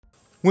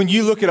When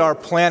you look at our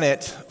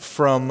planet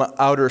from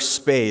outer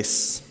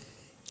space,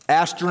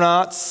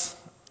 astronauts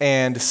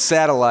and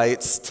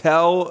satellites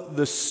tell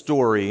the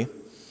story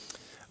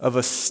of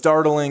a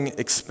startling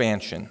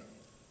expansion.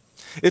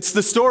 It's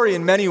the story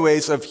in many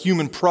ways of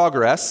human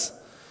progress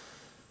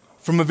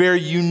from a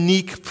very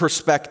unique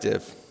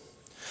perspective.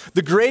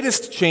 The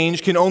greatest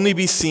change can only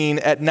be seen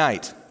at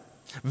night.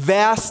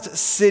 Vast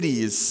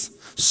cities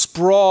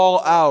sprawl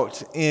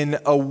out in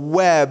a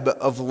web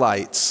of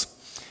lights.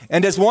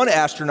 And as one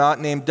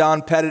astronaut named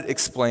Don Pettit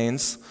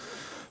explains,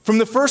 from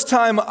the first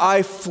time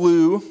I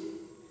flew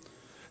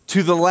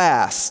to the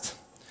last,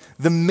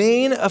 the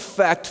main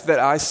effect that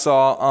I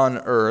saw on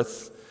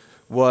Earth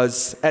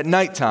was at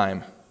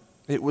nighttime.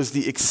 It was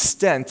the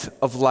extent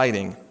of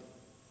lighting.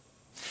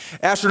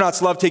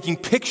 Astronauts love taking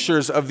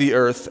pictures of the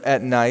Earth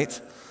at night,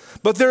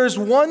 but there is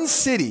one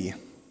city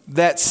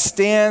that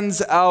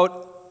stands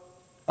out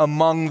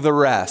among the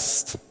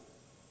rest.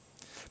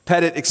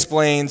 Pettit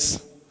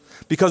explains,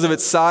 because of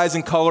its size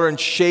and color and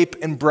shape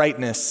and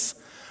brightness,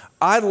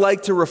 I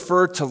like to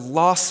refer to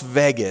Las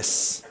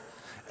Vegas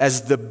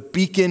as the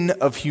beacon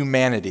of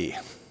humanity.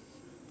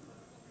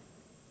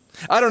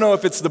 I don't know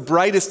if it's the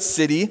brightest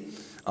city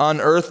on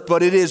earth,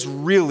 but it is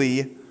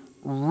really,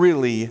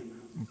 really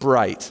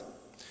bright.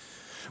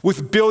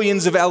 With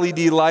billions of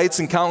LED lights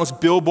and countless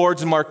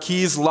billboards and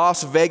marquees,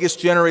 Las Vegas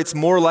generates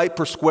more light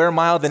per square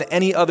mile than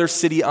any other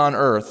city on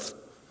earth.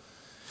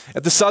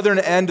 At the southern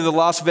end of the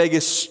Las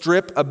Vegas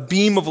Strip, a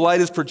beam of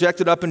light is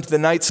projected up into the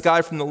night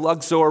sky from the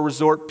Luxor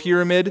Resort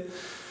Pyramid.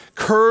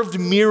 Curved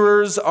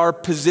mirrors are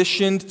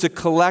positioned to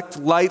collect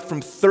light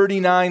from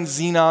 39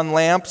 xenon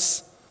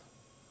lamps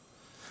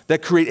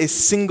that create a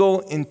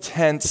single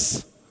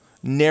intense,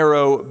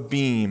 narrow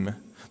beam.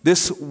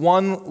 This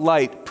one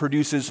light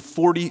produces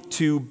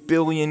 42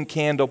 billion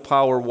candle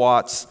power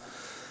watts,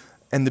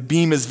 and the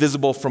beam is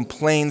visible from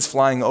planes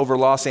flying over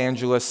Los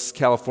Angeles,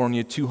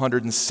 California,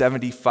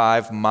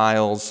 275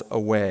 miles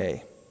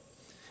away.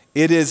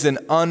 It is an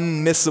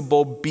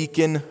unmissable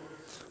beacon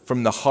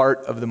from the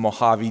heart of the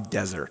Mojave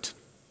Desert.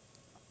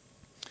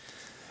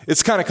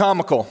 It's kind of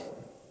comical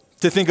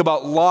to think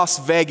about Las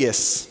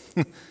Vegas,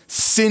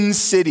 Sin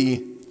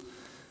City,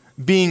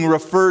 being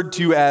referred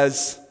to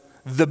as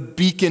the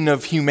beacon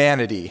of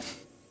humanity.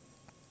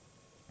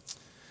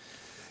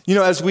 You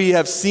know, as we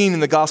have seen in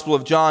the Gospel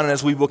of John, and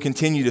as we will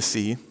continue to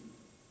see,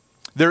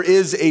 there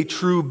is a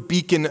true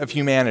beacon of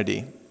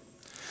humanity.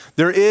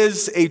 There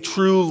is a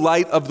true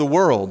light of the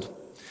world.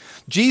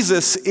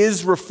 Jesus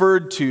is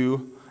referred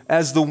to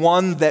as the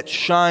one that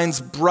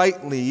shines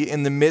brightly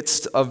in the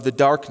midst of the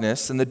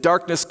darkness, and the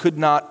darkness could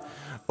not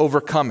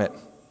overcome it.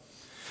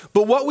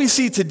 But what we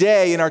see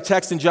today in our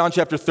text in John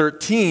chapter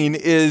 13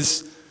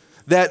 is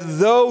that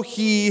though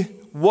he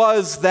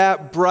was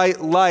that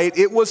bright light,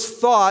 it was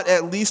thought,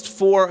 at least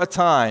for a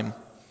time,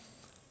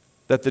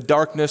 that the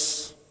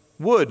darkness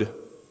would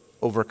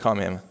overcome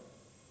him.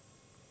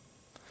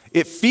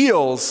 It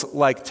feels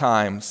like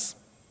times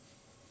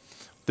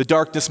the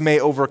darkness may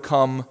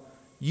overcome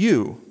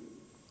you,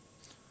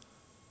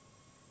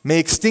 may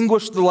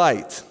extinguish the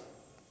light.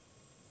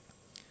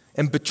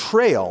 And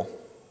betrayal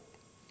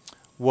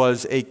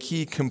was a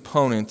key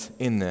component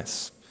in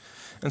this.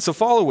 And so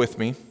follow with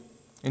me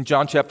in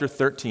John chapter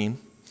 13,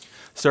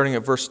 starting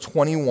at verse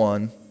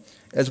 21,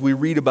 as we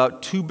read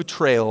about two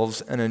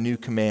betrayals and a new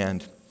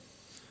command.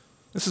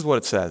 This is what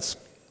it says.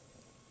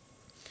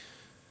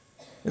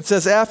 It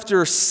says,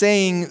 after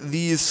saying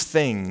these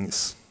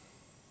things,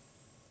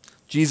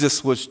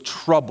 Jesus was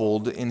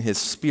troubled in his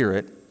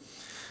spirit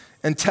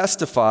and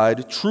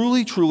testified,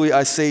 truly, truly,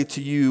 I say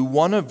to you,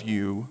 one of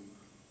you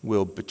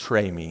will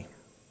betray me.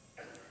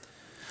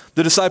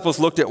 The disciples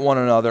looked at one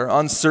another,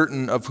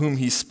 uncertain of whom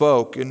he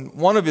spoke, and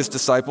one of his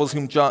disciples,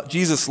 whom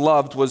Jesus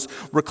loved, was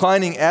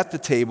reclining at the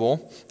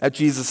table at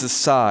Jesus'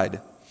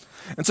 side.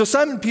 And so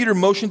Simon Peter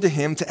motioned to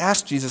him to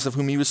ask Jesus of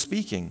whom he was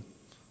speaking.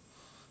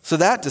 So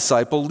that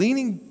disciple,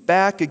 leaning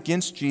back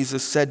against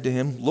Jesus, said to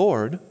him,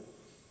 Lord,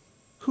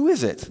 who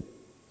is it?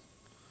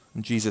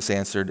 And Jesus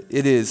answered,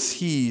 it is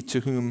he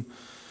to whom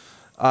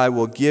I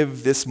will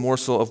give this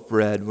morsel of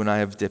bread when I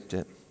have dipped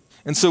it.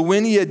 And so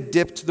when he had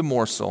dipped the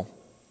morsel,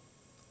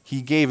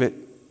 he gave it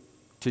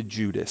to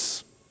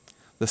Judas,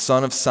 the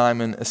son of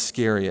Simon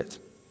Iscariot.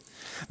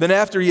 Then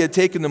after he had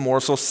taken the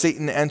morsel,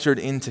 Satan entered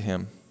into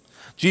him.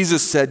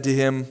 Jesus said to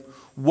him,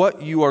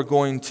 what you are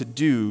going to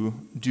do,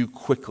 do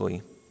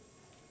quickly.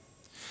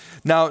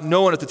 Now,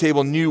 no one at the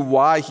table knew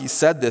why he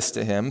said this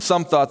to him.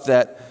 Some thought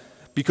that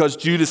because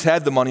Judas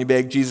had the money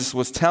bag, Jesus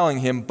was telling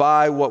him,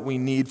 buy what we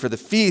need for the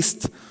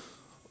feast,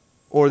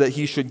 or that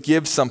he should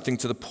give something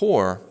to the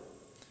poor.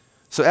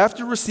 So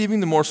after receiving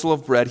the morsel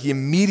of bread, he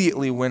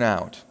immediately went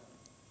out,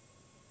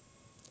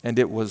 and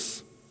it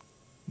was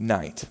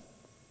night.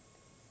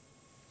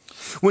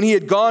 When he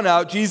had gone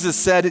out, Jesus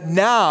said,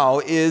 now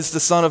is the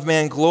Son of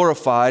Man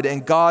glorified,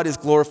 and God is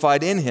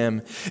glorified in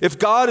him. If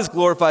God is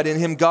glorified in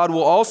him, God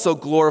will also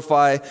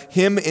glorify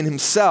him in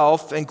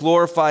himself and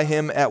glorify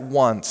him at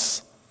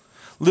once.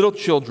 Little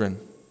children,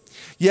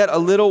 yet a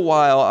little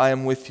while I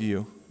am with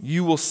you.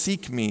 you will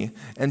seek me,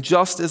 and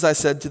just as I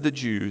said to the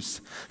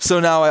Jews, so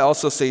now I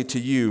also say to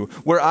you,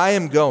 where I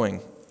am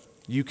going,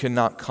 you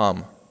cannot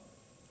come.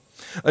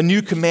 A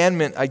new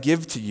commandment I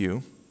give to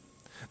you,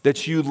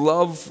 that you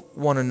love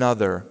one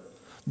another.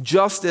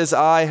 Just as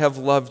I have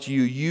loved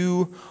you,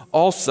 you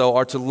also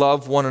are to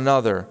love one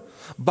another.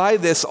 By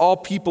this, all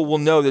people will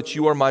know that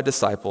you are my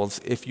disciples,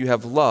 if you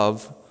have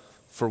love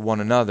for one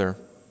another.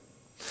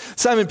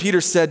 Simon Peter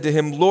said to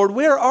him, Lord,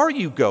 where are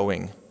you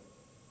going?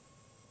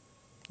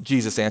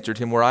 Jesus answered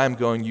him, where I am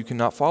going, you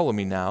cannot follow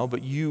me now,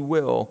 but you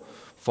will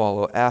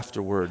follow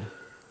afterward.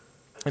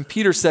 And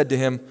Peter said to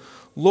him,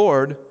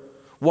 Lord,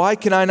 why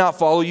can I not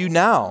follow you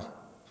now?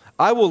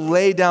 I will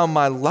lay down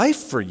my life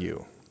for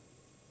you.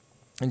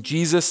 And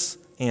Jesus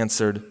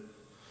answered,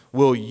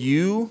 will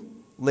you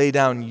lay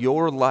down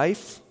your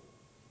life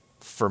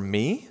for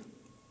me?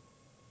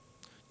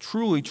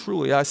 Truly,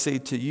 truly, I say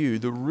to you,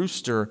 the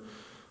rooster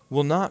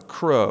will not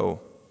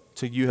crow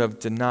till you have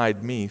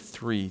denied me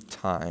 3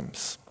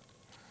 times.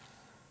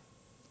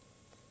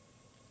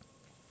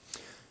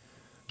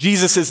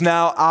 Jesus is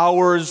now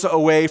hours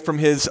away from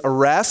his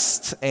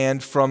arrest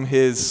and from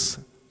his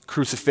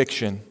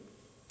crucifixion.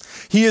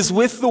 He is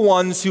with the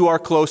ones who are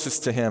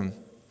closest to him.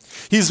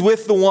 He's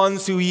with the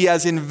ones who he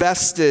has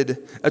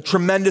invested a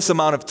tremendous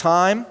amount of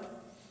time,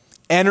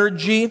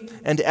 energy,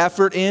 and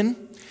effort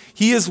in.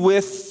 He is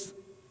with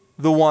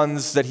the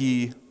ones that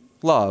he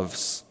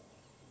loves.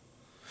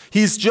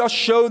 He's just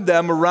showed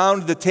them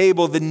around the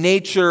table the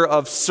nature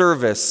of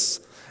service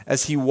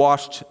as he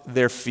washed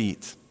their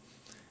feet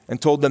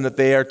and told them that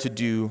they are to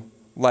do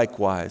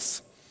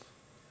likewise.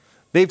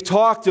 They've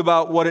talked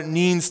about what it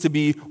means to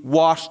be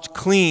washed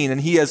clean,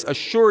 and he has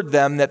assured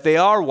them that they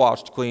are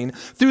washed clean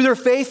through their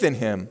faith in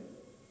him.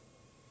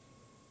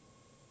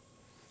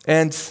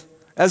 And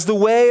as the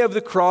way of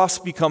the cross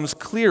becomes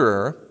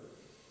clearer,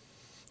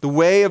 the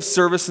way of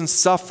service and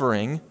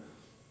suffering,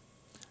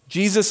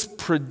 Jesus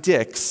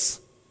predicts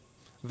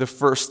the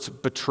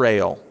first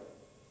betrayal,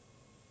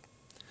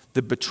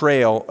 the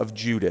betrayal of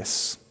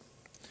Judas.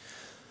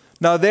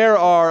 Now, there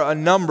are a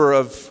number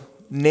of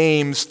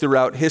names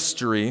throughout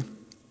history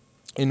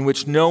in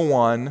which no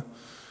one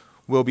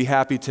will be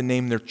happy to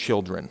name their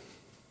children.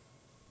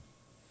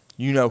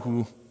 You know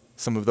who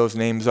some of those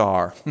names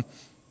are.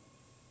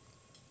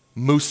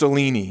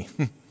 Mussolini,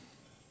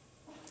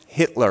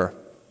 Hitler,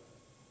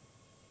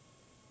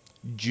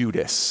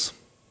 Judas.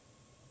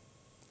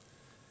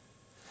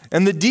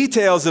 And the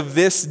details of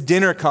this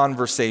dinner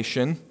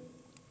conversation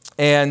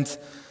and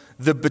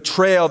the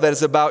betrayal that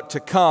is about to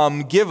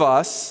come give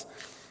us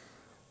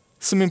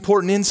some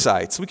important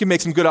insights. We can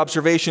make some good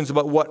observations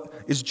about what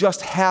is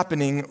just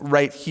happening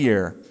right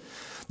here.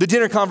 The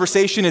dinner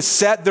conversation is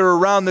set, they're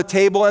around the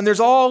table, and there's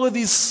all of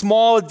these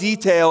small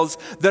details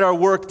that are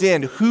worked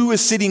in. Who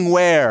is sitting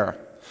where?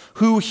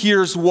 Who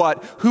hears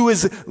what? Who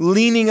is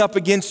leaning up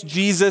against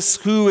Jesus?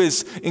 Who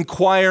is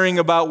inquiring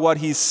about what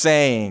he's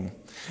saying?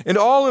 And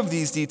all of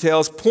these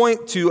details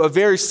point to a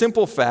very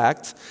simple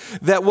fact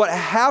that what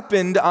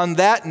happened on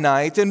that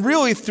night, and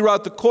really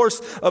throughout the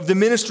course of the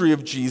ministry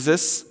of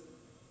Jesus,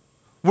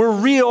 were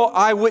real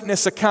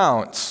eyewitness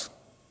accounts.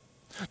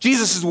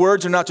 Jesus'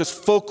 words are not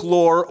just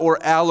folklore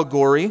or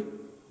allegory.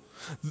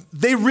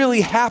 They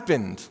really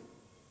happened.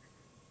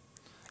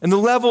 And the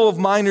level of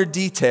minor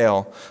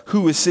detail,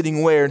 who is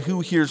sitting where and who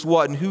hears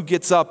what and who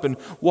gets up and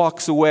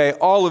walks away,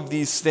 all of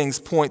these things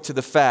point to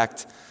the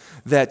fact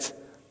that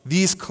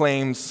these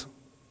claims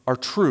are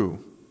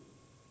true.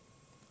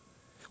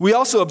 We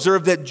also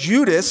observe that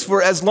Judas,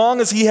 for as long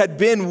as he had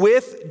been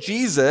with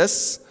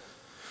Jesus,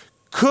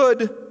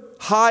 could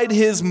hide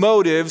his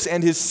motives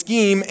and his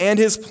scheme and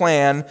his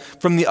plan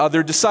from the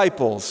other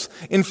disciples.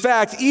 In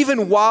fact,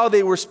 even while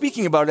they were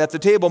speaking about it at the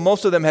table,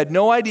 most of them had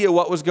no idea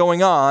what was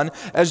going on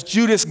as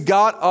Judas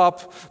got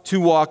up to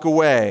walk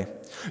away.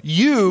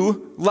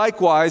 You,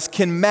 likewise,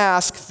 can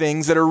mask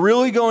things that are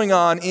really going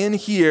on in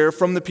here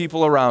from the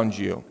people around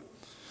you,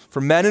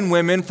 from men and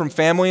women, from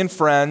family and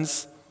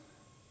friends.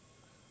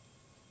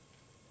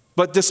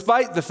 But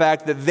despite the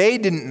fact that they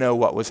didn't know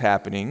what was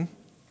happening,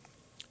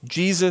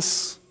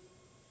 Jesus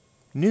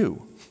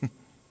knew.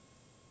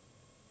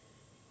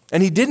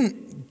 And he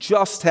didn't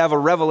just have a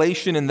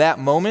revelation in that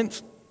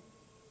moment.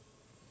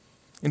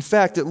 In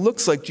fact, it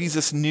looks like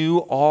Jesus knew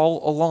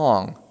all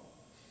along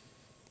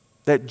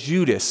that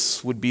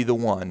Judas would be the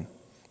one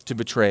to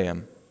betray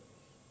him.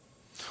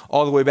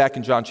 All the way back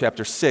in John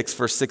chapter 6,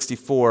 verse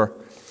 64,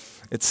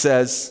 it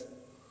says,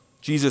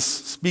 Jesus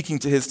speaking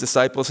to his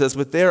disciples says,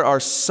 "But there are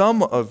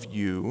some of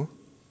you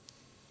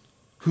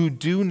who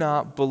do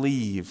not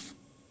believe."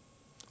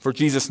 For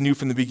Jesus knew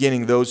from the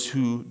beginning those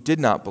who did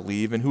not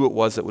believe and who it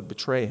was that would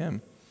betray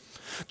him.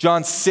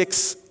 John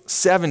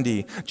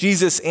 6:70,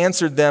 Jesus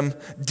answered them,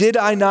 "Did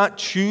I not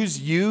choose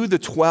you, the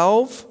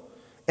 12?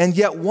 And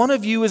yet one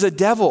of you is a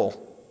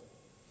devil."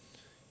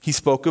 He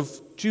spoke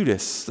of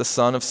Judas, the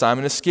son of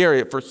Simon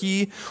Iscariot, for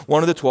he,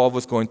 one of the 12,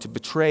 was going to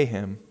betray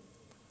him.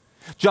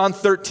 John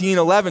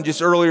 13:11,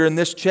 just earlier in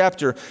this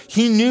chapter,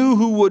 he knew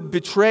who would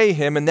betray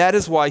him, and that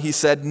is why he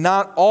said,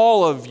 "Not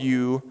all of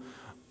you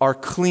are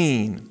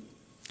clean.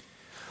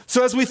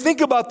 So as we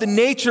think about the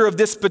nature of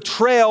this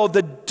betrayal,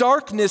 the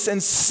darkness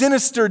and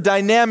sinister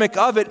dynamic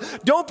of it,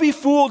 don't be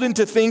fooled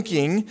into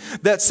thinking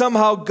that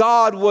somehow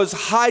God was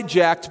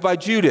hijacked by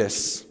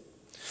Judas.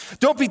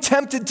 Don't be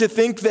tempted to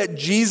think that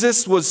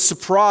Jesus was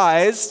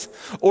surprised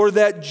or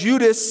that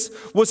Judas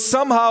was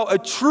somehow a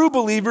true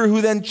believer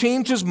who then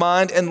changed his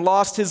mind and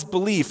lost his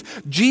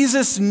belief.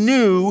 Jesus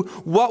knew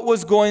what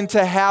was going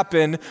to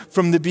happen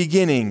from the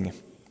beginning.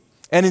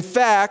 And in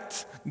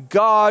fact,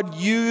 God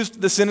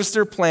used the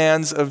sinister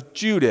plans of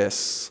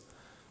Judas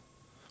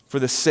for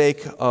the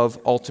sake of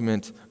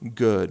ultimate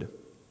good.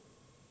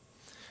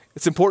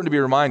 It's important to be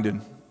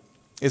reminded,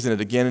 isn't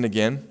it, again and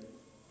again,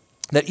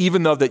 that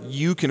even though that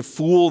you can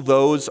fool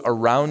those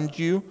around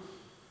you,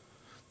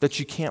 that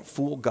you can't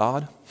fool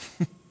God.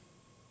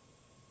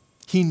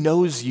 He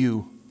knows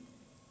you.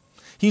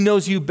 He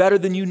knows you better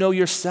than you know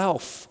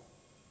yourself.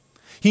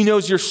 He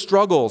knows your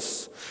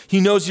struggles. He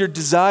knows your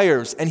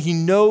desires, and he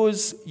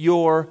knows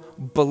your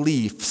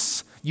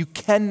beliefs. You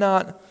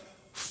cannot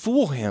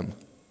fool him.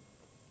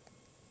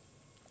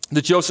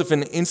 The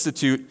Josephson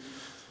Institute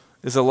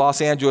is a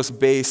Los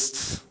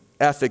Angeles-based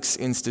ethics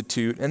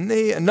institute, and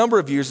they, a number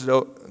of years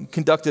ago,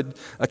 conducted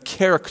a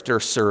character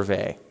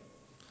survey.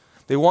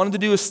 They wanted to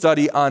do a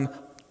study on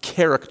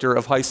character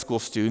of high school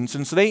students,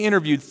 and so they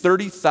interviewed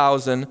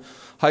 30,000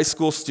 high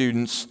school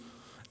students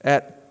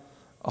at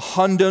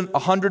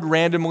 100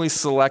 randomly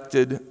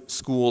selected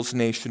schools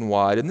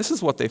nationwide, and this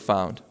is what they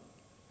found.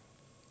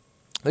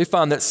 They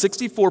found that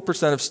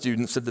 64% of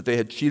students said that they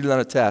had cheated on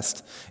a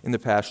test in the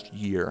past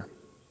year.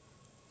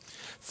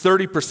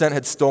 30%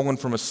 had stolen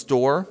from a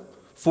store.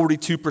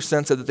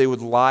 42% said that they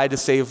would lie to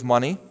save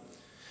money.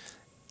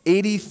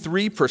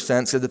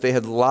 83% said that they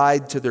had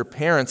lied to their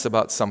parents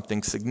about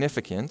something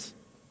significant.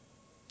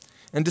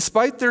 And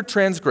despite their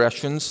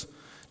transgressions,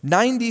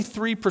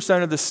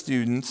 93% of the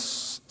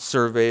students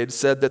surveyed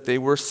said that they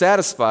were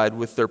satisfied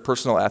with their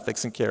personal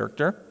ethics and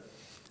character,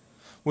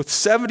 with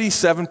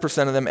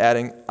 77% of them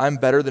adding, "I'm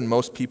better than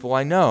most people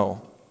I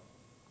know."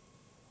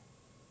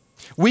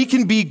 We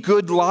can be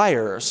good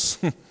liars.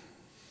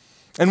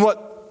 And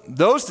what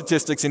those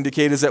statistics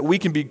indicate is that we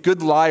can be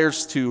good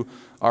liars to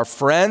our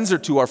friends or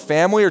to our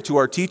family or to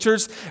our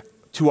teachers,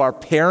 to our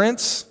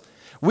parents.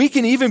 We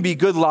can even be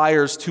good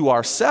liars to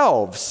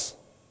ourselves.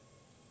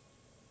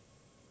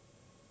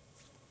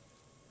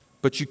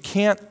 But you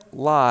can't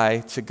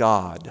lie to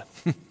God.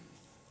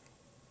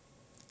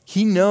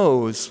 He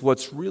knows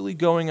what's really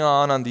going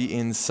on the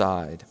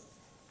inside.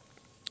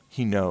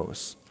 He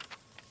knows.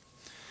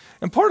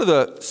 And part of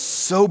the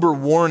sober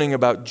warning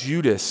about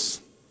Judas,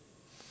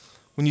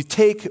 when you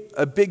take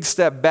a big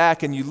step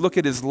back and you look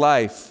at his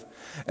life,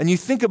 and you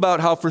think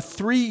about how for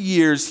 3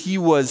 years he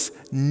was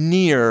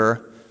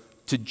near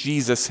to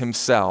Jesus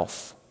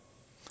himself,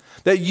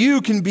 that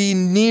you can be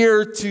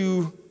near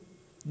to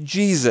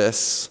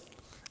Jesus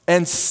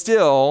and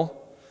still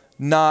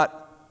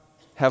not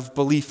have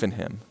belief in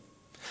him.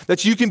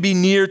 That you can be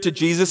near to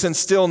Jesus and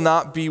still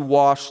not be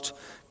washed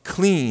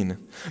clean.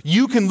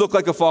 You can look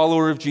like a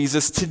follower of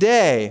Jesus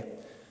today.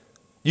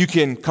 You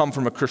can come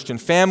from a Christian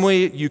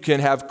family. You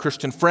can have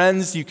Christian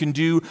friends. You can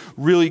do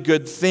really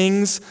good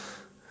things.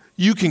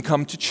 You can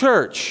come to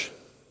church.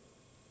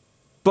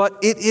 But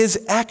it is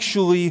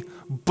actually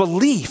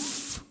belief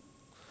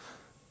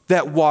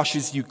that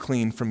washes you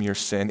clean from your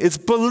sin. It's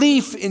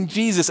belief in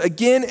Jesus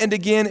again and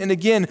again and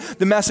again.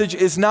 The message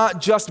is not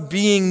just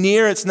being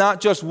near. It's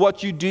not just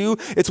what you do.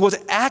 It's what's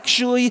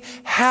actually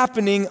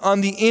happening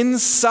on the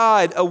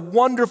inside. A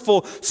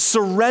wonderful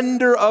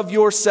surrender of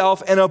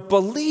yourself and a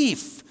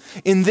belief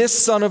in this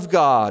Son of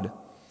God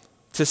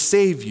to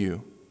save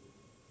you.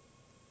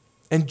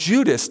 And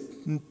Judas,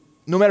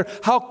 no matter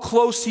how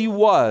close he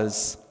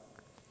was,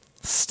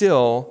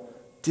 still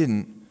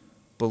didn't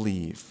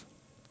believe.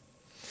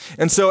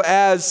 And so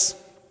as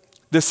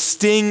the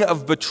sting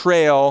of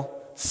betrayal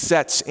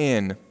sets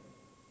in,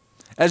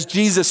 as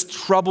Jesus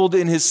troubled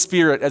in his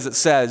spirit, as it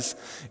says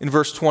in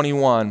verse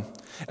 21,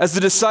 as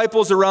the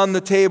disciples around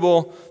the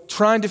table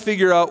trying to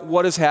figure out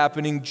what is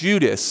happening,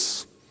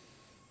 Judas,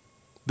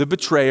 the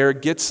betrayer,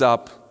 gets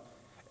up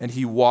and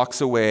he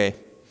walks away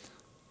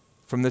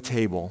from the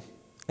table.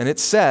 And it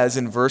says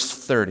in verse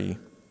 30,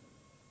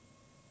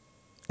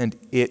 and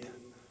it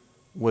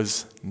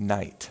was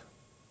night.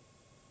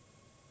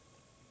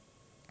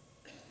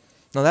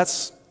 Now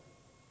that's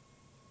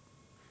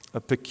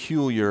a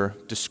peculiar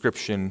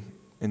description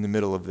in the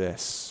middle of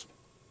this.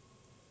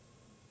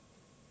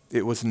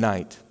 It was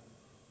night.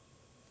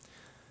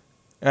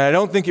 And I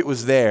don't think it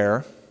was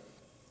there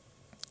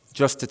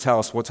just to tell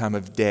us what time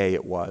of day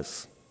it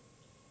was.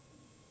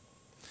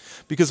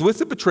 Because with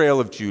the betrayal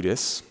of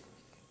Judas,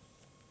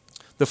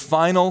 the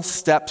final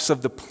steps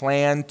of the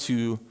plan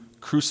to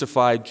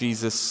crucify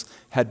Jesus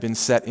had been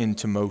set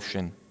into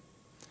motion,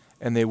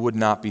 and they would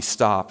not be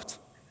stopped.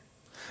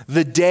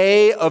 The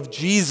day of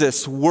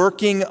Jesus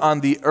working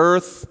on the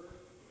earth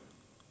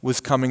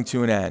was coming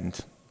to an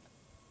end,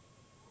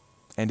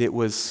 and it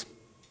was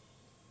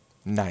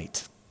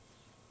night.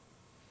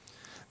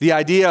 The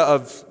idea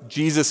of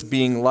Jesus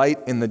being light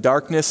in the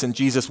darkness and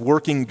Jesus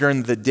working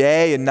during the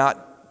day and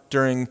not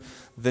during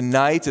the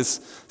night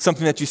is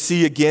something that you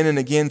see again and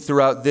again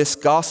throughout this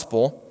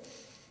gospel.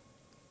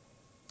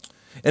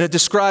 And it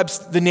describes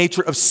the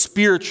nature of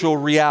spiritual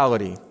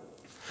reality.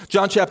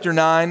 John chapter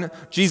 9,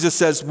 Jesus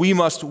says, we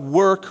must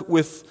work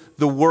with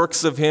the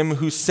works of him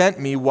who sent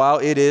me while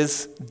it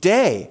is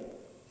day.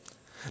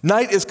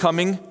 Night is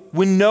coming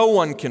when no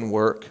one can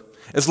work.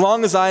 As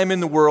long as I am in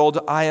the world,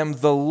 I am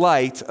the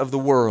light of the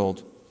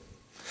world.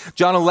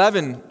 John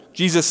 11,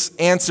 Jesus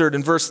answered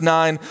in verse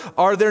 9,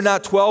 are there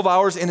not 12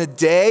 hours in a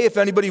day? If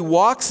anybody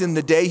walks in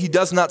the day, he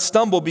does not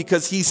stumble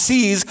because he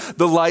sees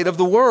the light of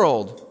the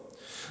world.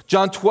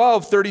 John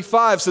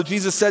 12:35, so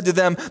Jesus said to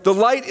them, the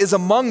light is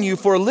among you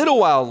for a little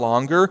while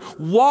longer.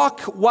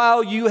 Walk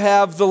while you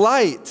have the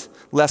light,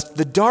 lest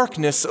the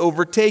darkness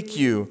overtake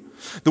you.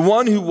 The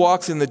one who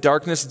walks in the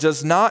darkness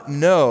does not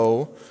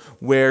know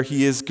where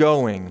he is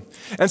going.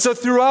 And so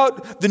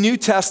throughout the New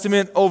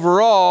Testament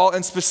overall,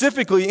 and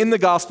specifically in the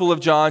Gospel of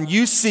John,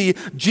 you see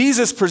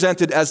Jesus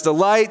presented as the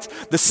light,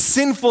 the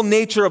sinful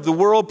nature of the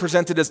world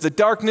presented as the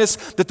darkness,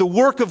 that the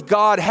work of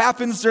God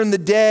happens during the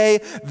day,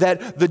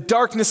 that the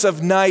darkness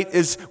of night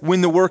is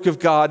when the work of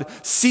God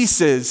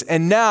ceases.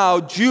 And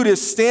now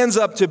Judas stands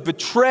up to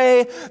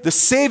betray the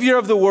Savior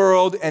of the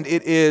world, and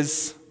it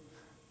is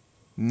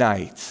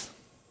night.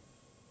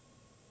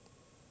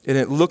 And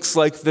it looks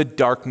like the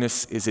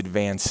darkness is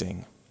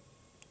advancing.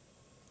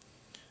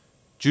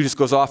 Judas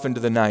goes off into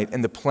the night,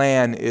 and the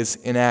plan is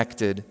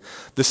enacted.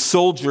 The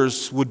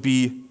soldiers would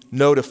be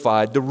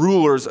notified. The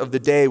rulers of the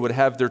day would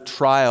have their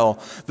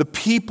trial. The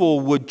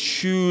people would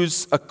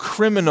choose a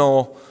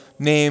criminal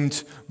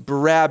named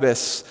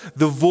Barabbas.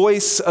 The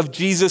voice of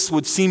Jesus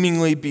would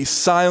seemingly be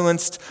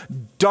silenced.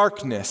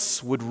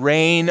 Darkness would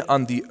reign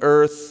on the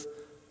earth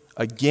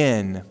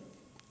again,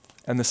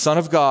 and the Son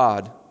of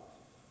God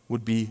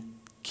would be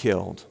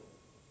killed.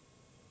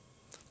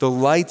 The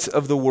light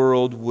of the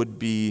world would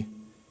be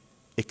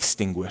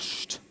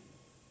extinguished,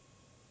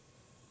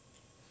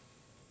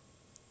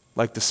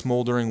 like the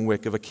smoldering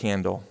wick of a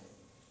candle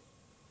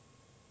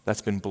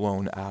that's been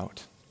blown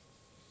out.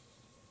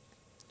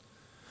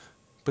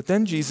 But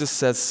then Jesus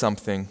says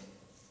something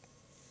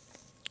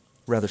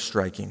rather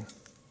striking.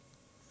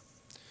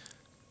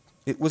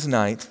 It was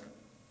night.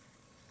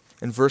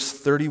 In verse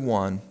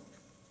 31,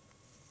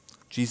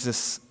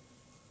 Jesus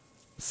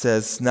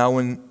says, now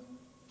when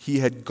he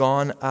had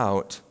gone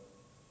out,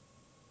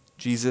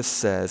 Jesus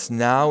says,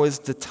 now is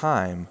the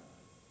time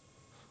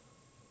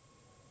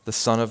the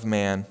Son of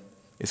Man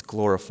is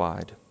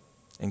glorified,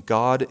 and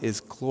God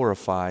is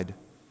glorified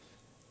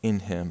in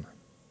him.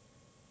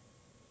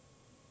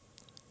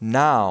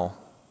 Now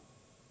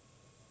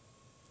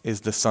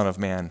is the Son of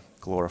Man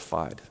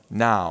glorified.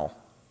 Now.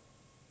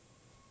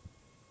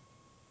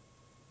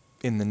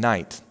 In the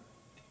night.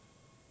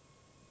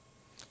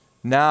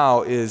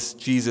 Now is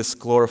Jesus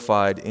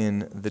glorified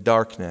in the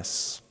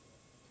darkness.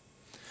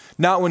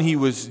 Not when he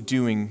was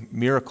doing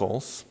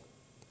miracles,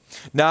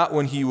 not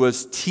when he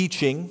was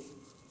teaching,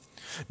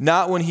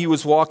 not when he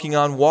was walking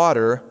on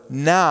water.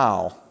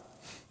 Now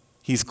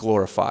he's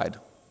glorified.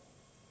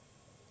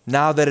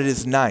 Now that it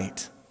is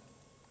night.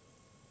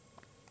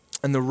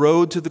 And the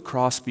road to the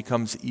cross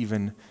becomes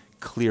even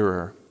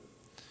clearer.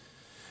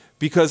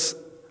 Because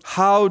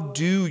how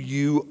do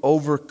you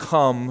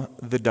overcome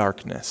the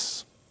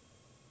darkness?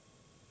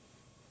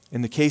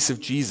 In the case of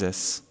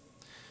Jesus,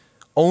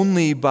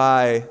 only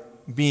by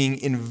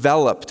being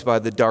enveloped by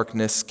the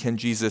darkness can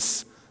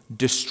Jesus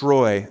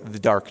destroy the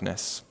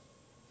darkness.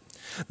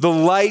 The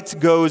light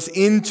goes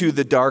into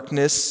the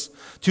darkness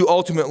to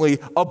ultimately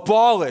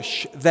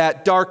abolish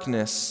that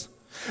darkness.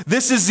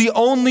 This is the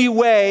only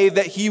way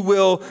that he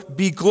will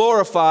be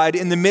glorified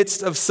in the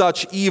midst of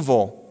such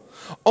evil.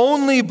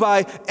 Only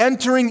by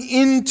entering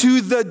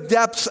into the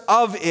depths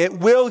of it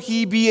will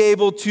he be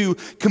able to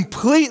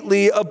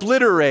completely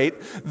obliterate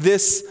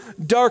this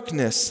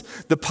darkness.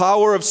 The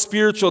power of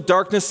spiritual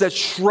darkness that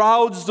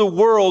shrouds the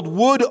world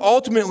would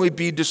ultimately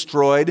be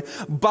destroyed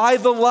by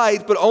the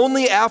light, but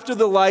only after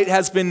the light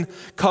has been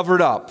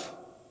covered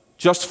up,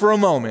 just for a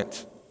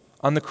moment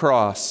on the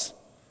cross.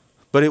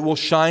 But it will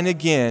shine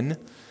again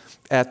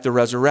at the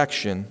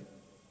resurrection.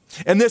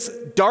 And this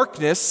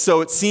darkness,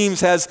 so it seems,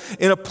 has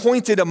an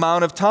appointed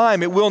amount of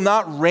time. It will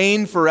not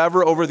reign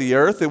forever over the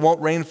earth. It won't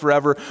reign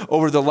forever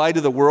over the light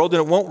of the world,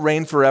 and it won't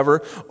reign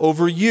forever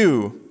over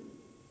you.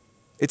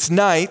 It's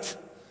night,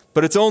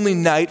 but it's only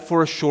night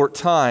for a short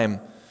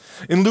time.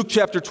 In Luke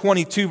chapter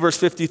 22, verse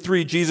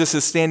 53, Jesus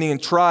is standing in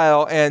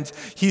trial, and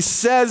he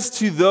says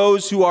to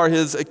those who are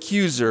his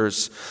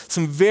accusers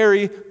some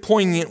very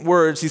poignant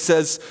words. He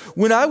says,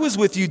 "When I was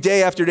with you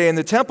day after day in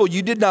the temple,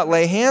 you did not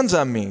lay hands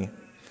on me.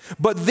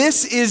 But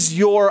this is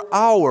your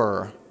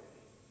hour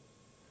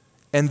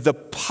and the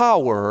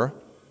power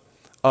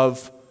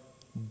of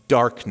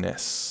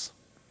darkness."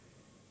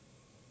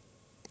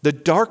 The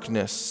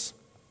darkness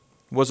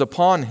was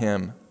upon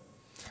him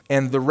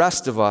and the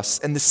rest of us,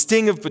 and the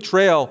sting of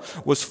betrayal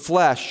was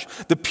flesh.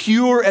 The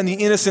pure and the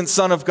innocent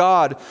Son of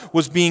God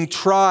was being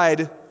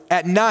tried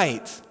at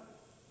night.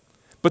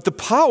 But the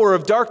power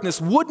of darkness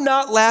would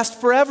not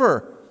last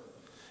forever.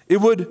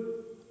 It would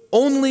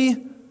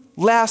only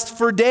last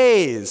for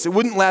days. It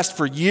wouldn't last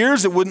for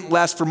years. It wouldn't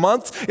last for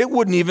months. It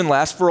wouldn't even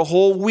last for a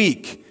whole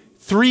week.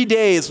 3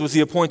 days was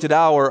the appointed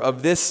hour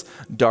of this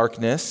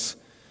darkness,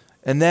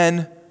 and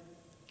then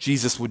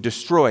Jesus would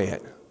destroy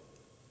it.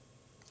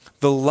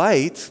 The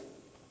light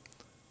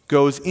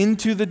goes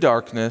into the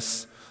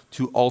darkness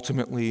to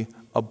ultimately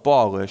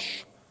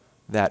abolish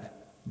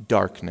that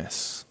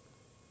darkness.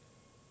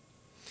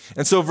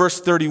 And so verse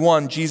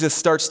 31, Jesus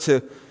starts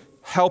to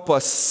help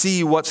us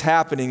see what's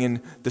happening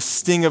in the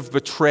sting of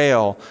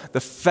betrayal,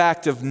 the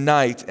fact of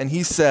night. And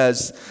he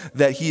says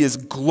that he is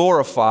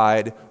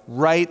glorified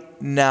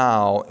right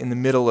now in the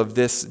middle of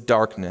this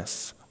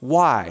darkness.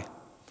 Why?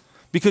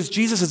 Because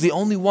Jesus is the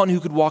only one who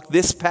could walk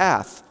this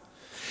path.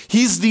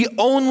 He's the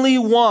only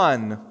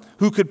one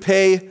who could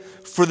pay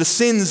for the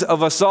sins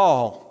of us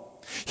all.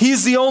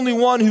 He's the only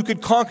one who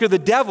could conquer the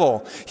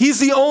devil. He's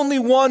the only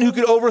one who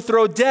could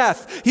overthrow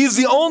death. He's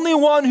the only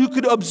one who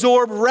could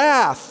absorb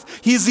wrath.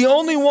 He's the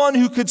only one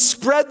who could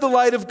spread the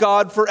light of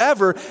God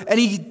forever. And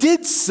he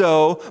did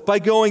so by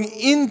going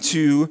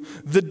into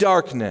the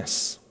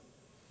darkness.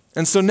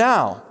 And so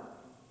now,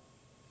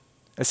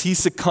 as he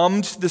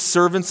succumbed to the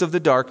servants of the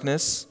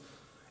darkness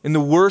in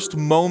the worst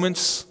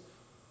moments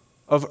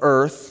of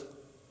earth,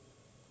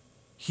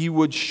 he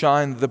would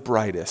shine the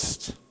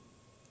brightest.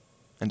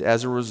 And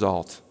as a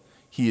result,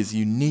 he is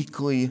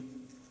uniquely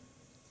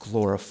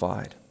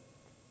glorified.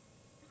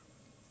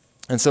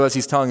 And so as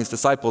he's telling his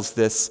disciples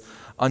this,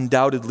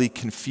 undoubtedly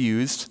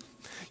confused,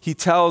 he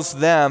tells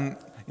them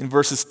in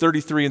verses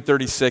 33 and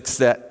 36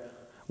 that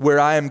where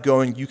I am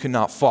going, you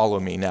cannot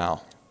follow me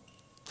now.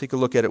 Take a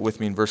look at it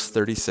with me in verse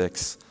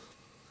 36.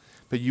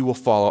 But you will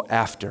follow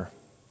after.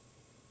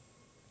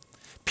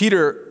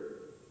 Peter,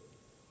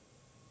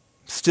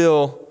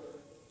 still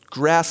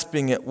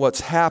grasping at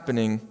what's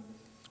happening,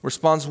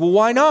 responds, well,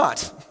 why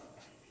not?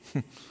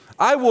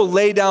 I will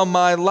lay down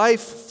my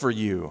life for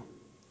you.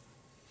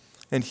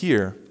 And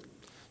here,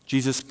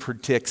 Jesus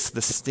predicts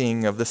the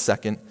sting of the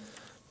second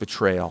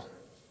betrayal.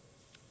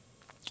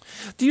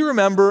 Do you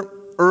remember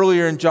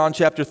earlier in John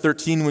chapter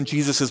 13 when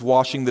Jesus is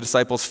washing the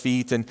disciples'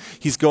 feet and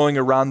he's going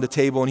around the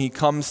table and he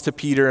comes to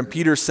Peter and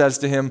Peter says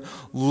to him,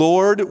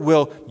 Lord,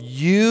 will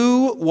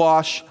you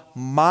wash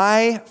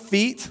my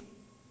feet?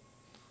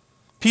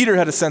 Peter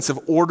had a sense of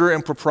order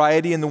and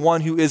propriety, and the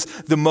one who is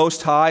the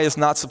Most High is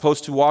not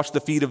supposed to wash the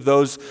feet of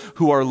those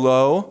who are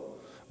low.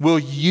 Will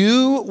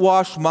you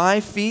wash my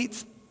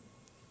feet?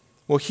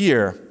 Well,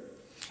 here,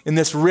 in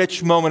this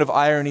rich moment of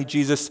irony,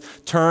 Jesus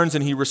turns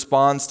and he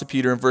responds to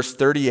Peter in verse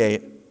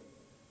 38.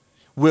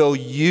 Will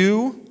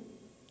you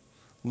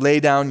lay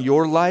down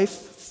your life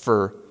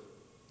for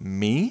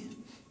me?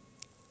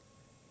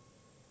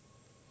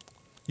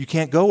 You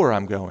can't go where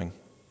I'm going.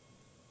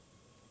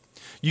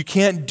 You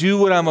can't do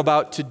what I'm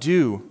about to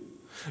do.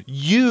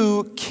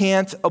 You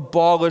can't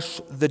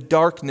abolish the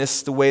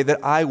darkness the way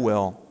that I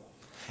will.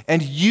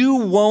 And you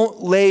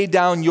won't lay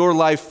down your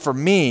life for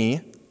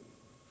me.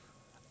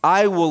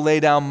 I will lay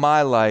down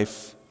my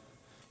life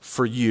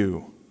for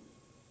you.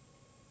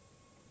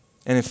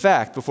 And in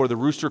fact, before the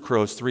rooster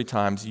crows 3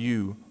 times,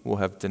 you will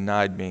have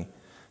denied me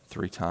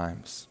 3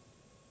 times.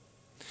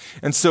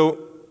 And so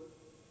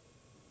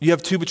you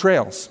have 2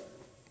 betrayals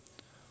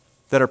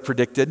that are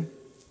predicted,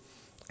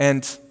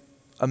 and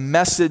a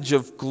message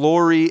of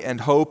glory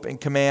and hope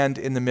and command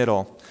in the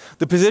middle.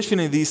 The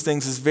positioning of these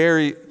things is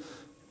very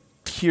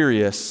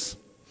curious,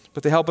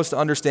 but they help us to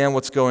understand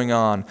what's going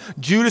on.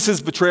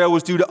 Judas's betrayal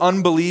was due to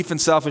unbelief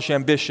and selfish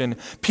ambition.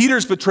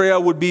 Peter's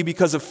betrayal would be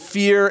because of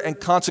fear and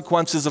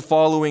consequences of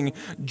following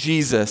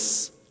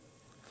Jesus.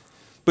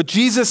 But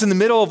Jesus, in the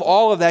middle of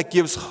all of that,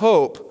 gives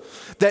hope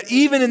that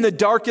even in the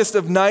darkest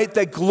of night,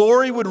 that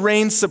glory would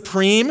reign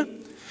supreme.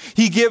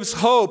 He gives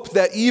hope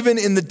that even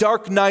in the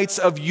dark nights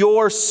of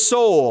your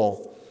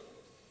soul,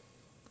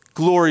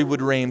 glory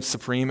would reign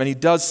supreme, and he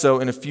does so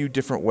in a few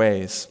different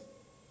ways.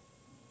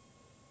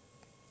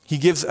 He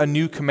gives a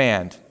new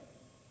command,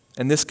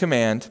 and this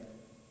command,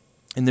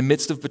 in the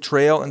midst of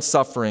betrayal and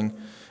suffering,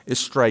 is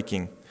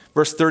striking.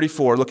 Verse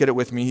 34, look at it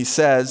with me. He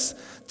says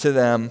to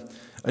them,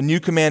 a new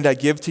command I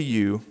give to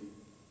you,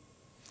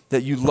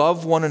 that you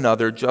love one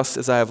another just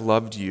as I have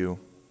loved you.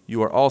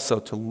 You are also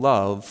to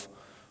love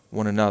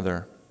one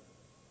another.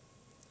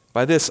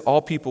 By this,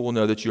 all people will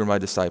know that you are my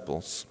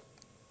disciples,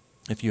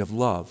 if you have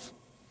love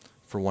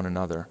for one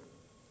another.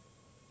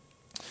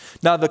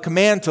 Now, the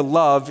command to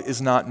love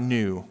is not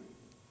new.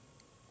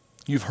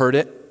 You've heard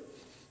it.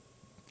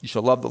 You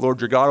shall love the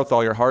Lord your God with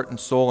all your heart and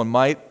soul and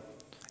might,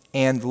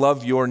 and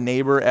love your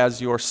neighbor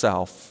as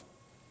yourself.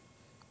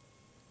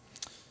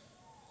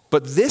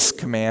 But this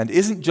command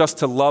isn't just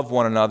to love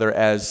one another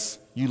as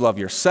you love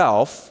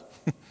yourself.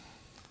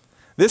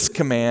 This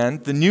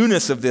command, the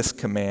newness of this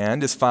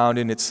command, is found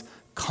in its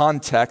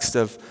context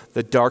of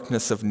the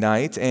darkness of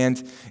night,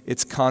 and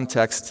its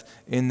context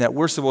in that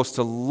we're supposed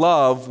to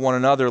love one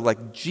another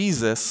like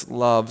Jesus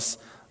loves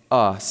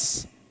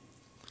us.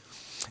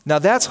 Now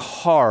that's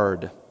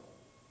hard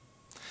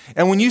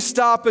And when you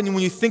stop and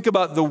when you think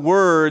about the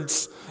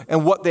words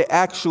and what they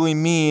actually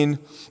mean,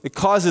 it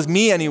causes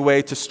me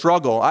anyway to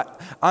struggle.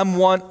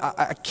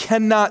 I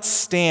cannot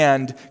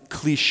stand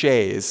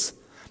cliches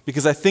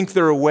because I think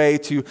they're a way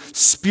to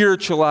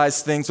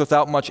spiritualize things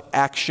without much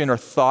action or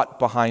thought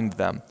behind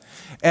them.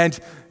 And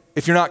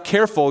if you're not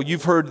careful,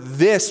 you've heard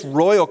this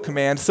royal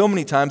command so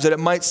many times that it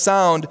might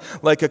sound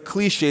like a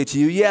cliche to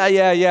you.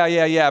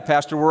 Yeah,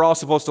 Pastor, we're all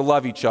supposed to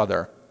love each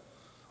other.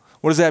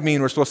 What does that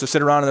mean? We're supposed to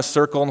sit around in a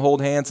circle and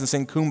hold hands and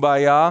sing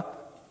Kumbaya?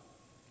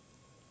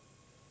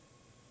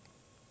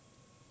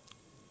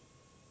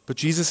 But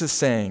Jesus is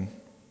saying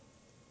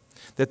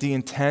that the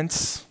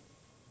intense,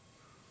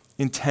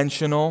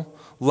 intentional,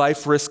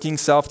 life-risking,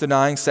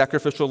 self-denying,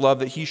 sacrificial love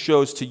that he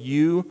shows to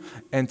you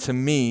and to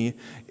me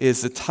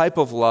is the type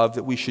of love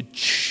that we should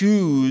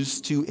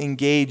choose to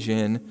engage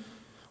in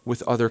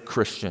with other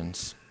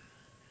Christians.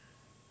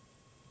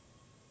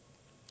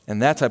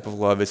 And that type of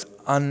love is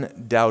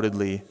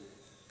undoubtedly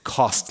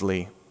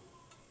costly.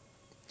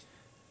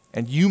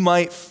 And you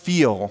might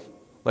feel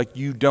like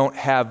you don't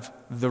have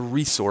the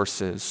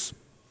resources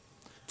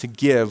to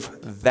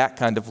give that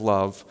kind of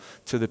love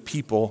to the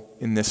people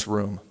in this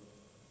room.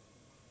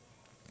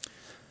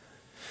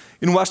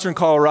 In western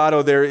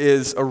Colorado, there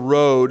is a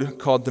road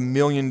called the $1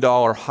 Million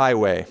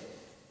Highway.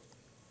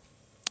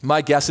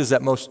 My guess is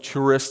that most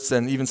tourists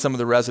and even some of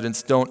the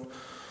residents don't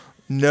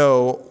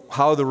know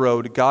how the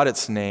road got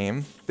its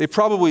name. They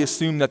probably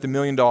assume that the $1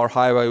 Million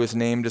Highway was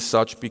named as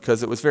such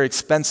because it was very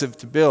expensive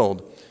to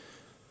build.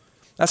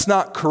 That's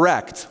not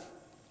correct.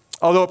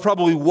 Although it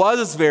probably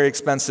was very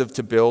expensive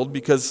to build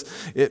because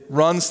it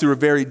runs through a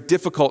very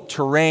difficult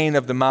terrain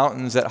of the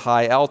mountains at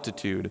high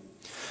altitude.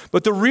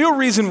 But the real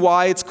reason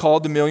why it's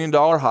called the $1 Million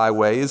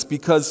Highway is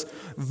because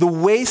the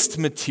waste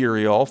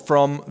material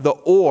from the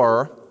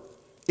ore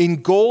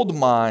in gold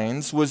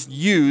mines was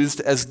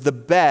used as the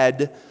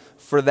bed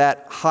for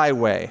that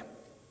highway.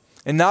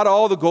 And not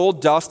all the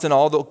gold dust and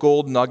all the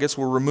gold nuggets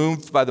were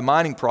removed by the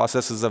mining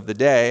processes of the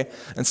day,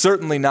 and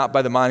certainly not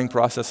by the mining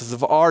processes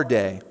of our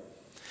day.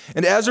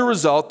 And as a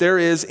result, there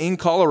is in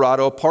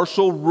Colorado a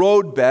partial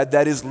roadbed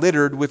that is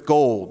littered with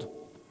gold.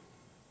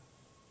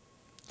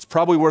 It's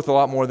probably worth a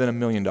lot more than $1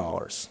 million.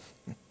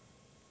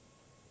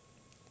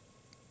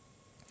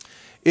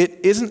 It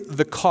isn't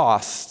the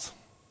cost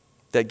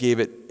that gave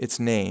it its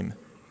name,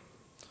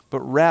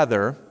 but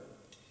rather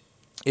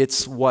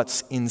it's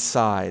what's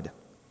inside.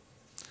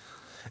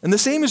 And the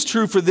same is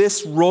true for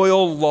this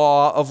royal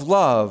law of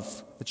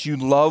love, that you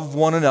love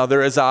one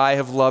another as I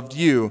have loved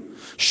you.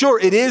 Sure,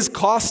 it is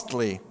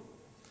costly,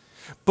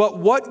 but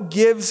what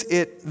gives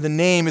it the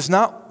name is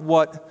not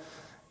what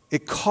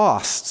it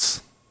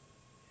costs.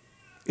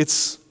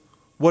 It's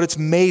what it's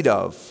made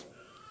of.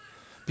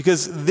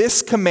 Because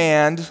this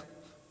command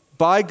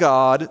by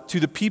God to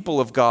the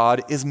people of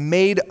God is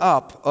made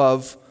up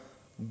of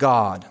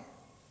God,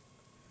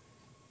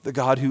 the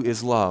God who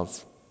is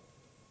love.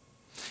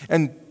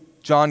 And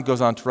John goes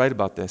on to write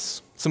about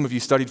this. Some of you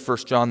studied 1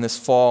 John this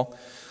fall.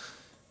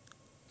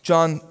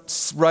 John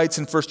writes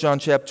in 1 John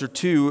chapter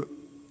 2,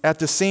 at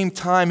the same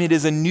time, it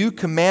is a new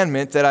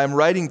commandment that I'm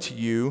writing to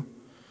you,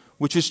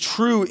 which is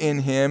true in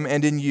him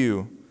and in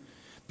you,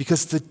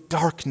 because the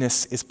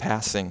darkness is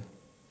passing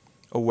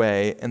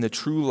away and the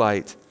true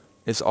light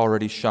is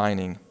already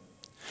shining.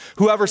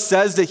 Whoever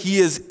says that he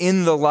is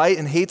in the light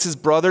and hates his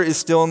brother is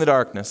still in the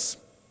darkness.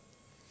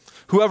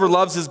 Whoever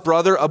loves his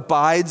brother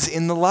abides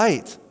in the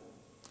light,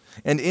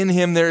 and in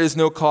him there is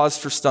no cause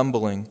for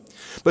stumbling.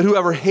 But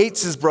whoever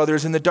hates his brother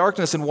is in the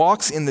darkness and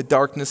walks in the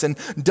darkness and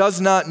does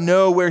not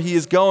know where he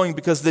is going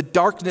because the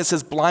darkness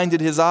has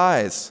blinded his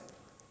eyes.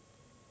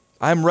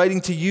 I am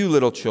writing to you,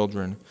 little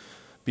children,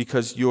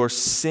 because your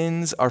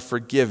sins are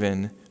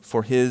forgiven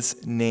for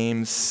his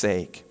name's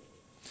sake.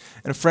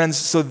 And friends,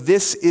 so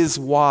this is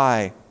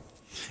why,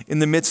 in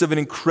the midst of an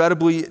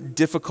incredibly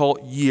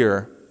difficult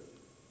year,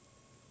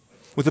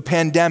 with a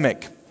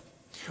pandemic,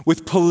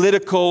 with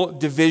political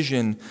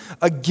division,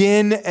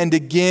 again and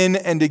again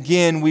and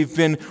again, we've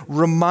been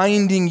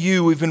reminding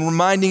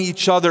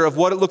each other of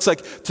what it looks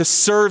like to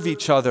serve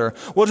each other.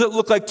 What does it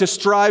look like to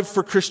strive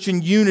for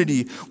Christian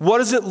unity? What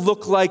does it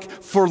look like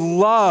for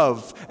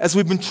love as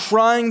we've been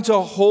trying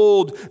to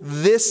hold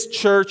this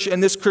church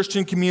and this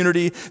Christian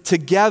community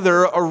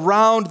together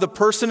around the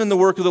person and the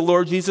work of the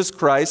Lord Jesus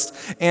Christ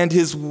and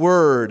his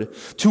word?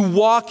 To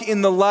walk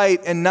in the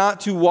light and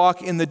not to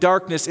walk in the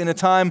darkness in a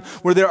time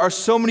where there are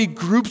so many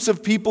groups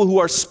of people who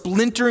are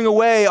splintering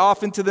away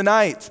off into the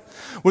night,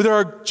 where there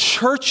are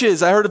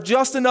churches, I heard of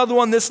just another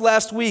one this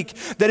last week,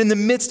 that in the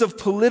midst of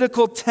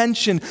political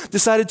tension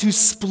decided to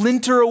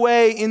splinter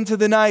away into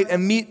the night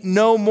and meet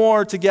no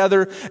more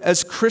together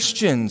as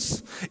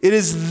Christians. It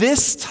is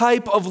this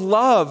type of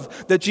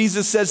love that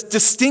Jesus says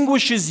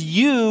distinguishes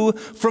you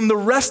from the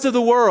rest of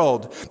the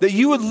world, that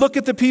you would look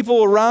at the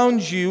people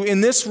around you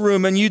in this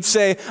room and you'd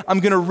say, I'm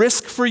going to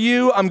risk for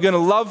you, I'm going to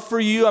love for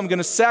you, I'm going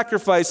to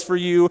sacrifice for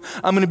you,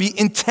 I'm going to be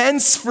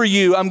intense for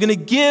you, I'm going to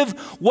give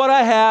what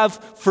I have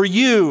for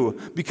you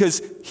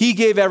because he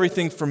gave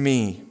everything for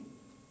me.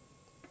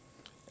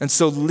 And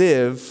so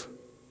live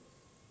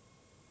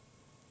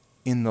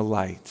in the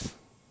light.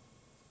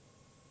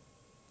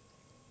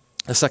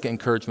 The second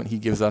encouragement he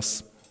gives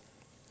us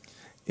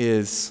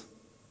is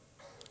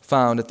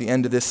found at the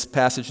end of this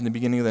passage and the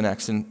beginning of the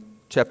next, in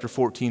chapter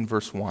 14,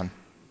 verse 1.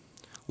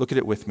 Look at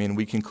it with me, and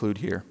we conclude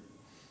here.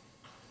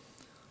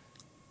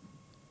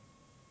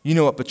 You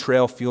know what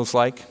betrayal feels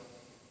like.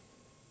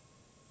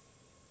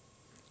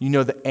 You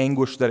know the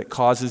anguish that it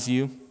causes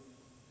you.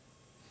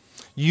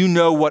 You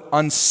know what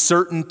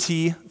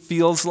uncertainty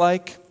feels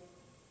like.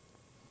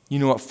 You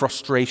know what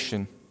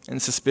frustration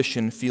and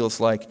suspicion feels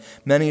like.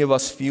 Many of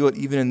us feel it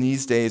even in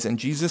these days, and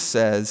Jesus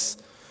says,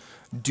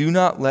 do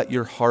not let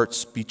your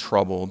hearts be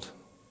troubled.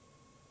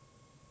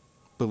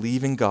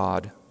 Believe in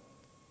God.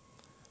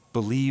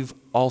 Believe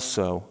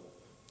also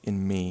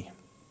in me.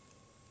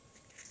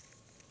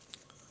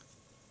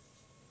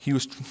 He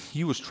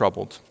was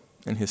troubled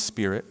in his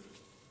spirit,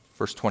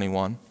 verse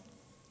 21.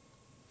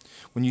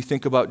 When you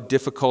think about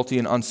difficulty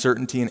and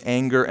uncertainty and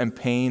anger and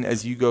pain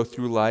as you go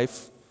through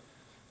life,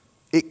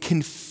 it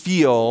can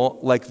feel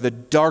like the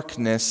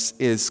darkness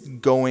is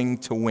going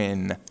to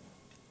win.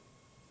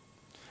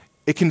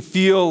 It can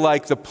feel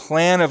like the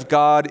plan of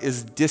God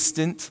is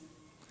distant.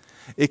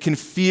 It can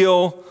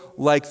feel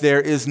like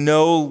there is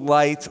no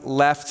light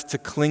left to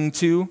cling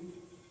to.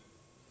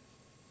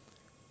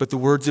 But the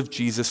words of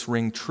Jesus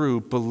ring true.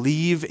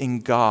 Believe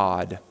in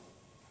God.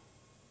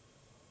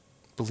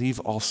 Believe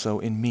also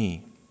in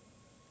me.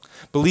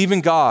 Believe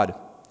in God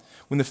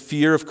when the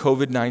fear of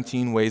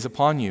COVID-19 weighs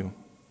upon you.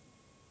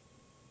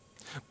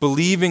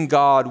 Believe in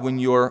God when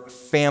your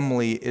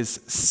family is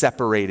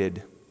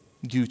separated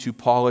due to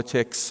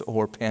politics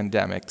or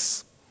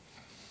pandemics.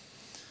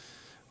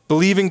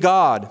 Believe in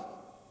God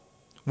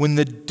when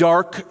the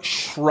dark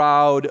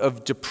shroud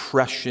of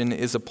depression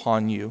is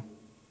upon you.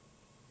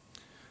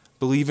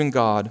 Believe in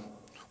God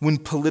when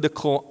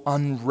political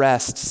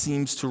unrest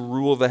seems to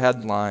rule the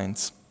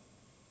headlines.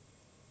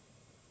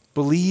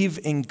 Believe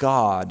in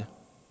God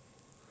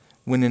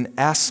when an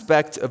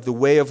aspect of the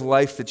way of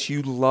life that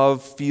you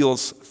love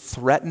feels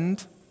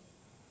threatened.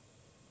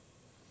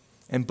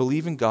 And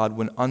believe in God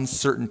when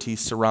uncertainty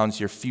surrounds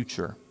your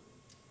future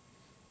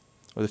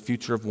or the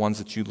future of ones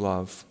that you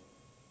love.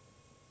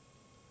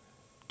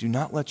 Do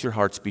not let your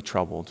hearts be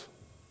troubled.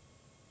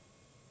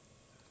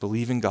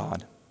 Believe in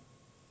God.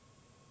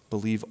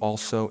 Believe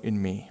also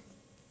in me.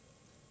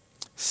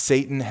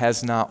 Satan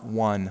has not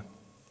won.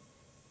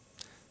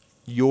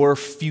 Your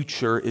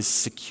future is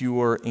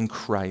secure in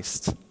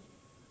Christ.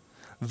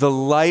 The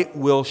light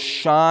will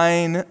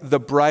shine the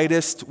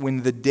brightest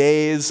when the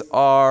days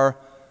are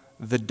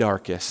the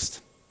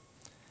darkest.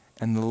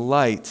 And the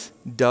light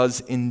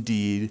does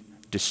indeed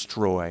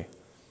destroy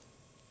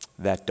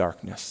that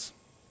darkness.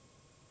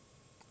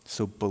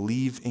 So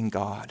believe in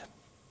God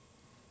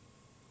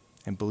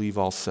and believe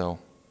also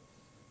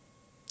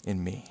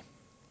in me.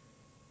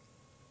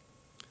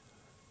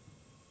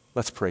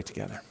 Let's pray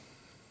together.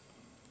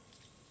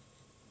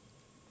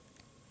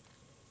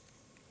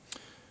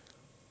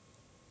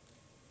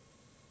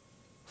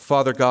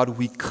 Father God,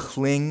 we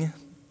cling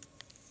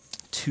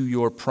to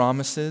your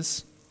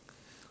promises.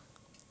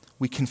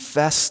 We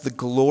confess the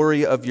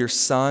glory of your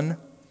Son,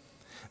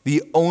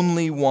 the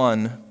only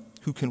one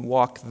who can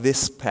walk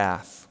this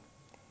path,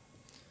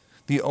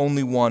 the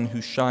only one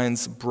who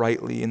shines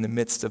brightly in the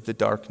midst of the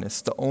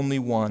darkness, the only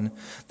one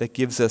that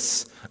gives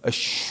us a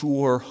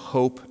sure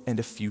hope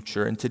and a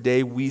future. And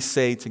today we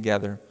say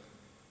together,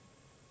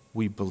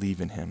 we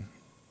believe in him.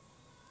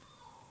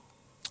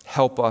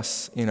 Help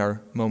us in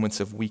our moments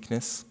of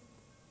weakness.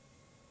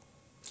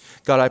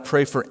 God, I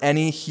pray for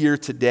any here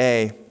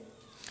today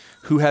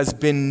who has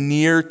been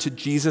near to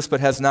Jesus but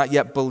has not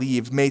yet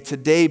believed. May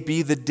today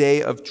be the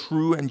day of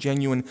true and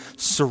genuine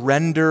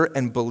surrender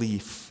and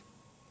belief.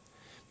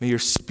 May your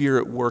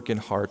Spirit work in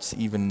hearts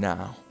even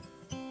now.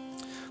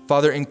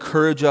 Father,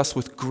 encourage us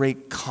with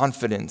great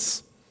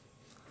confidence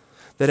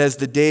that as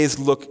the days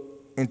look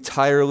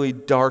entirely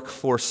dark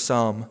for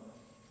some,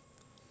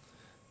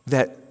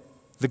 that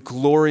the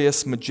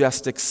glorious,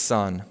 majestic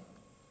sun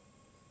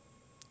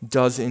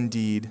does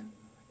indeed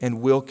and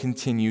will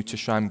continue to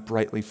shine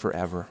brightly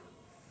forever.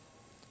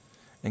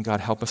 And God,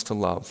 help us to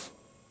love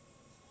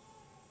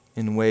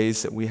in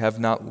ways that we have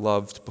not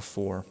loved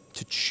before,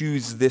 to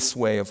choose this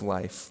way of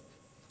life,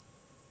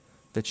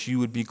 that you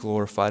would be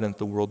glorified and that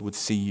the world would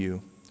see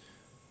you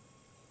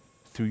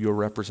through your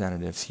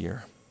representatives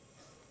here.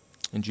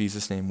 In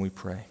Jesus' name we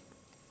pray.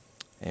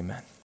 Amen.